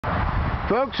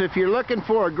Folks, if you're looking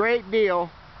for a great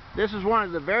deal, this is one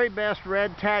of the very best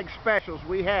red tag specials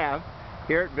we have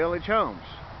here at Village Homes.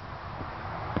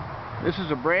 This is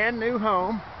a brand new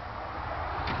home,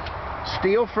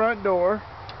 steel front door.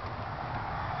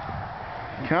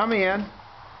 Come in,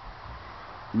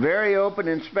 very open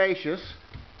and spacious.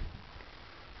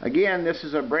 Again, this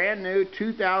is a brand new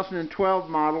 2012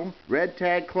 model red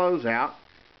tag closeout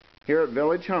here at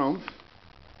Village Homes.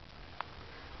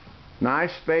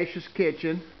 Nice spacious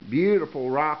kitchen,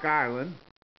 beautiful rock island,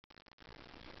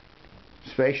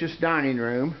 spacious dining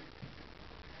room.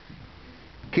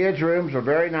 Kids' rooms are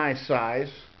very nice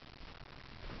size.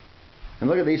 And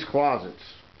look at these closets.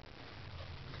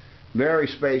 Very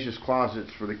spacious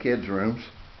closets for the kids' rooms.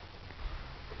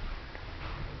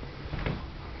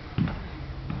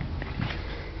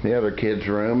 The other kids'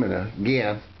 room, and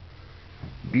again,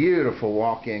 beautiful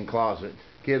walk-in closet.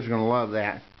 Kids are going to love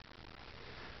that.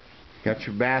 Got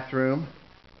your bathroom,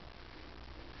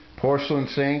 porcelain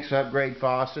sinks, upgrade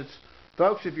faucets.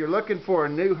 Folks, if you're looking for a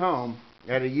new home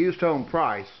at a used home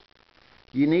price,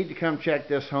 you need to come check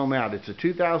this home out. It's a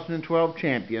 2012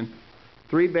 Champion,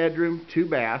 3-bedroom,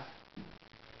 2-bath,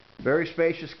 very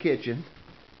spacious kitchen.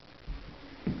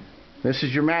 This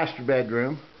is your master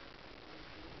bedroom.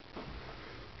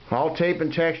 All tape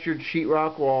and textured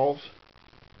sheetrock walls.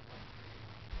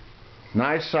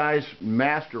 Nice size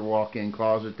master walk-in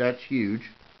closet. That's huge.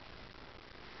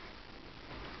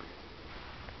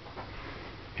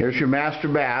 Here's your master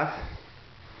bath.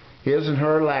 His and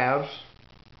her labs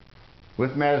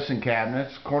with medicine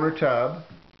cabinets, corner tub.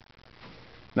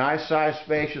 Nice size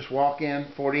spacious walk-in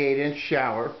 48-inch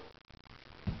shower.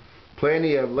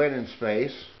 Plenty of linen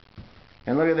space.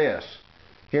 And look at this.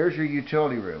 Here's your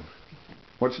utility room.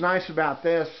 What's nice about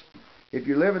this, if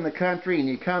you live in the country and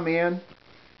you come in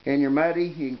and you're muddy,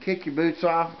 you can kick your boots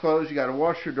off, clothes, you got a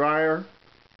washer dryer,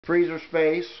 freezer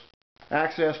space,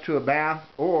 access to a bath,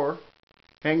 or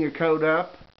hang your coat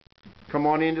up, come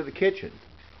on into the kitchen.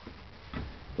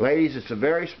 Ladies, it's a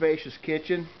very spacious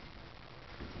kitchen.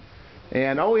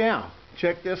 And oh yeah,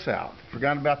 check this out.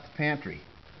 Forgot about the pantry.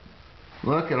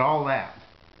 Look at all that.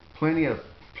 Plenty of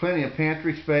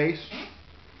pantry space.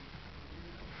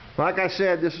 Like I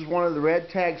said, this is one of the red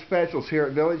tag specials here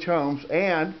at Village Homes,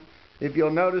 and if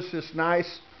you'll notice this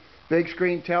nice big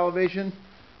screen television,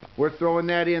 we're throwing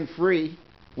that in free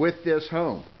with this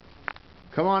home.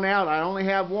 Come on out. I only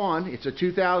have one. It's a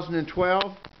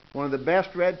 2012, one of the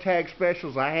best red tag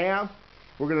specials I have.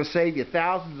 We're going to save you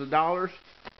thousands of dollars.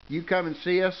 You come and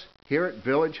see us here at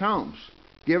Village Homes.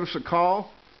 Give us a call,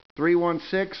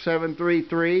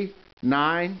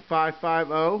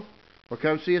 316-733-9550, or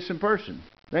come see us in person.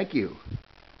 Thank you.